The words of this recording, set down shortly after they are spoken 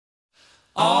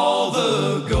All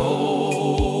the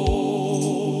gold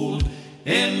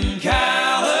in California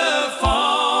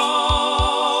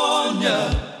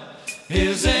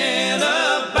is in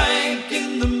a bank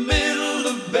in the middle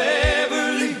of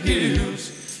Beverly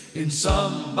Hills in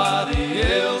somebody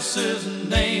else's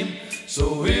name.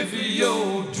 So if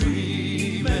you're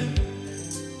dreaming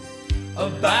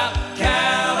about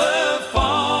California,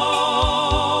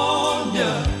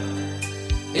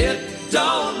 it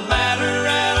don't matter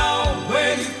at all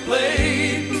where you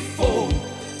played before.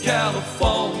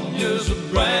 California's a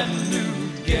brand new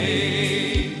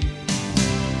game.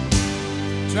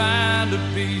 Trying to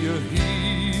be a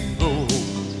hero,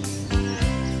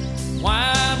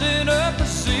 winding up a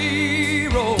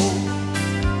zero,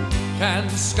 can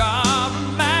scar a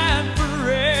man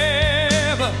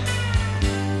forever,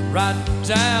 right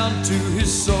down to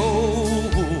his soul.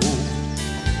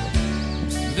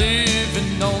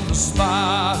 Living on the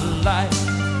spotlight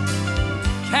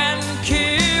can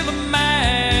kill a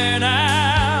man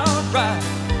outright,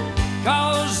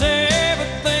 'cause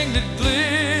everything that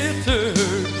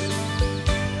glitters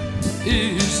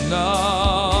is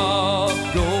not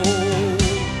gold.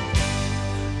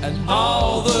 And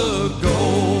all the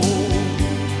gold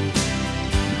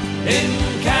in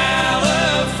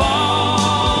California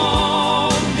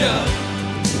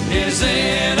is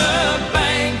in a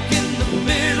bank in the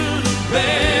middle of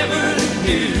Beverly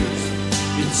Hills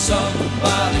in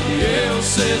somebody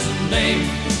else's name.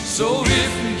 So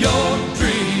if you're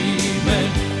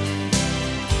dreaming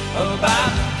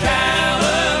about California,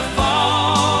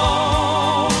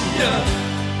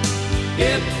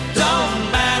 it don't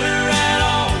matter at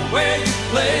all where you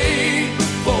played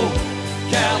before.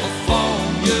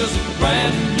 California's a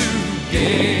brand new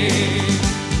game.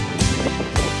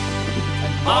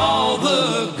 And all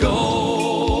the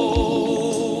gold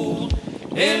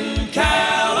in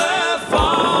California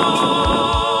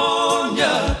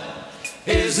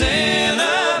is in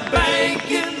a bank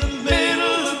in the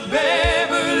middle of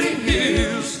Beverly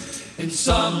Hills in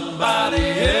somebody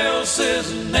else's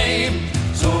name.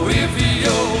 So if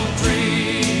you're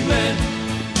dreaming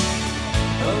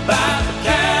about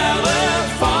California,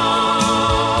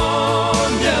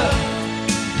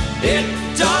 it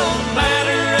don't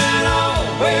matter at all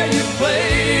where you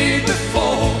played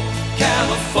before.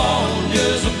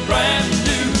 California's a brand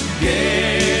new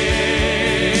game.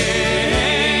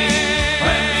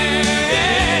 Brand new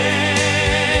game.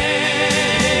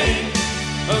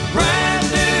 A brand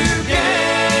new game.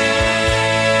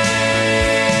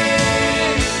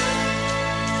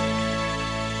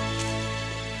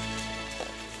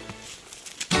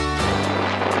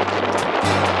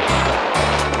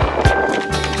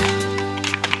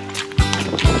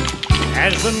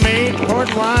 As the maid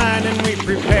poured wine and we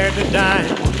prepared to dine,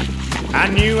 I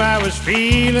knew I was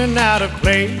feeling out of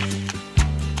place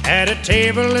at a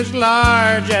table as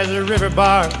large as a river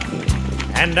bar,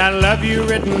 and I love you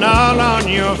written all on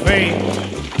your face.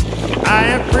 I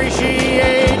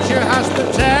appreciate your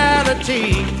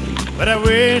hospitality, but I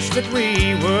wish that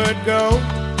we would go.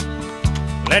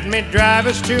 Let me drive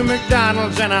us to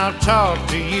McDonald's and I'll talk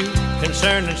to you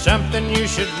concerning something you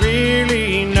should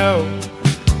really know.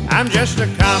 I'm just a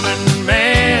common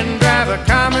man, drive a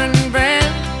common van.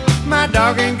 My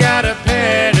dog ain't got a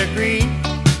pedigree.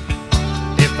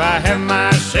 If I have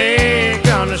my say,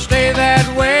 gonna stay that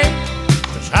way.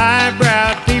 'Cause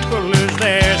highbrow people lose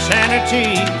their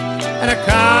sanity, and a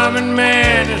common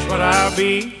man is what I'll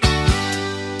be.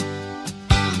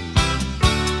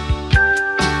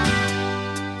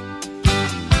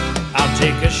 I'll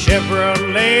take a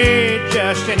Chevrolet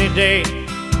just any day,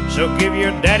 so give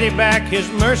your daddy back his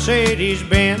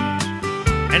Mercedes-Benz.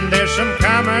 And there's some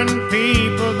common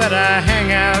people that I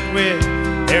hang out with.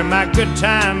 They're my good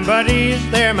time buddies,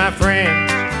 they're my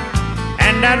friends.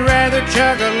 And I'd rather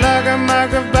chug a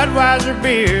mug of Budweiser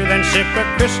beer than sip a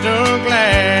crystal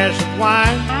glass of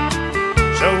wine.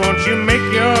 So won't you make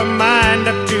your mind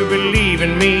up to believe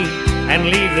in me and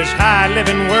leave this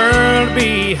high-living world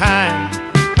behind.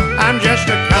 I'm just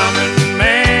a common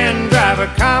man, drive a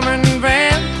common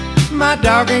van. My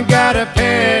dog ain't got a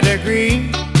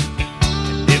pedigree.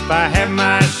 If I have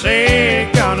my say,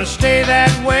 gonna stay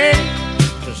that way.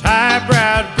 'Cause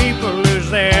highbrow people lose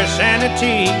their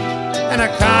sanity, and a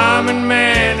common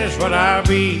man is what I'll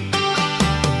be.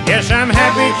 Yes, I'm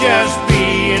happy just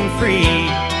being free,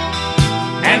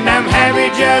 and I'm happy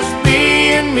just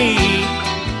being me.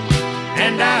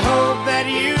 And I hope that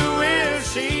you